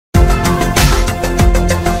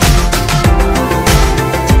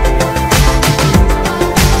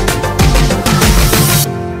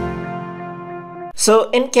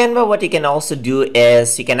So in Canva, what you can also do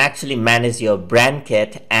is you can actually manage your brand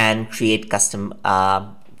kit and create custom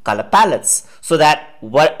color palettes, so that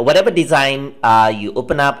whatever design you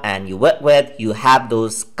open up and you work with, you have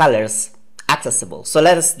those colors accessible. So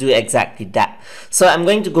let us do exactly that. So I'm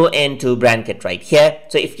going to go into brand kit right here.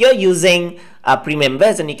 So if you're using a premium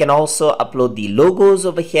version, you can also upload the logos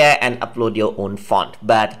over here and upload your own font,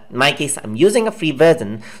 but in my case I'm using a free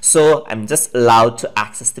version, so I'm just allowed to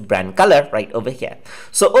access the brand color right over here.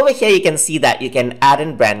 So over here you can see that you can add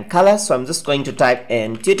in brand color. So I'm just going to type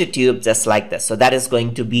in tube just like this. So that is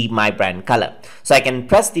going to be my brand color. So I can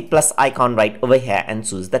press the plus icon right over here and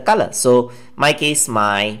choose the color. So in my case,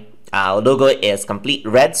 my logo is complete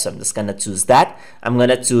red, so I'm just gonna choose that. I'm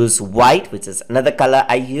gonna choose white, which is another color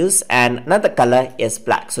I use, and another color is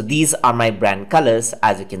black. So these are my brand colors,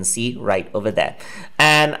 as you can see right over there.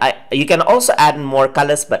 And you can also add in more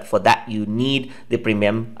colors, but for that you need the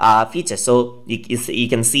premium feature. So you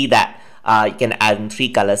can see that you can add in 3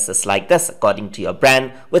 colors just like this according to your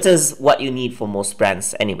brand, which is what you need for most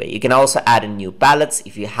brands anyway. You can also add in new palettes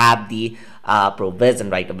if you have the pro version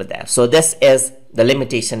right over there. So this is the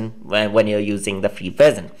limitation when you're using the free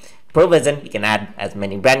version. Pro version, you can add as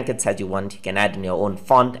many brand kits as you want. You can add in your own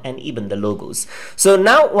font and even the logos. So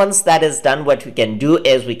now once that is done, what we can do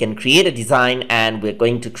is we can create a design, and we're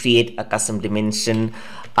going to create a custom dimension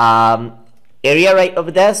area right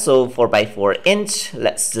over there. So 4x4 inch,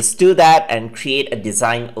 let's just do that and create a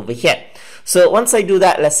design over here. So once I do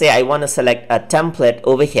that, let's say I want to select a template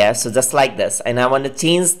over here, so just like this, and I want to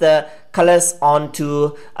change the colors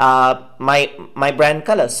onto my brand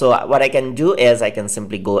color. So what I can do is I can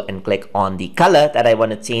simply go and click on the color that I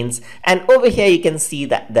want to change, and over here you can see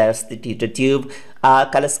that there's the tube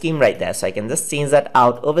color scheme right there. So I can just change that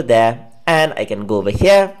out over there, and I can go over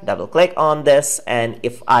here, double click on this, and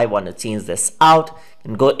if I want to change this out,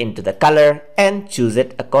 and go into the color and choose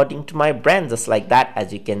it according to my brand, just like that,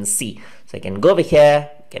 as you can see. So I can go over here,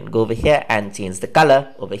 and change the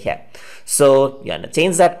color over here. So you want to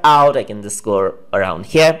change that out, I can just go around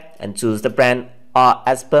here and choose the brand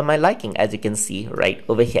as per my liking, as you can see right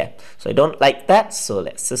over here. So I don't like that, so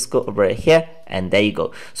let's just go over here, and there you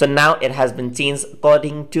go. So now it has been changed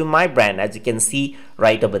according to my brand, as you can see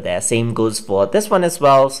right over there. Same goes for this one as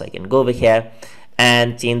well. So I can go over here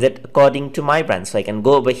and change it according to my brand. So I can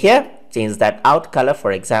go over here, change that out color.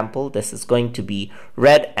 For example, this is going to be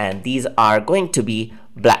red, and these are going to be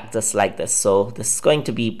black, just like this. So this is going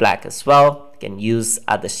to be black as well. You can use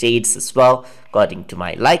other shades as well according to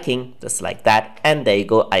my liking, just like that. And there you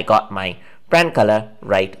go, I got my brand color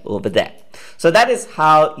right over there. So that is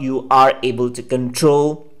how you are able to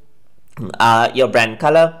control your brand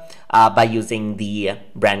color by using the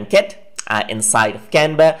brand kit inside of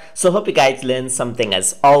Canva. So hope you guys learned something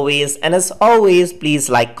as always, and as always, please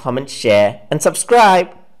like, comment, share and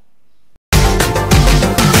subscribe.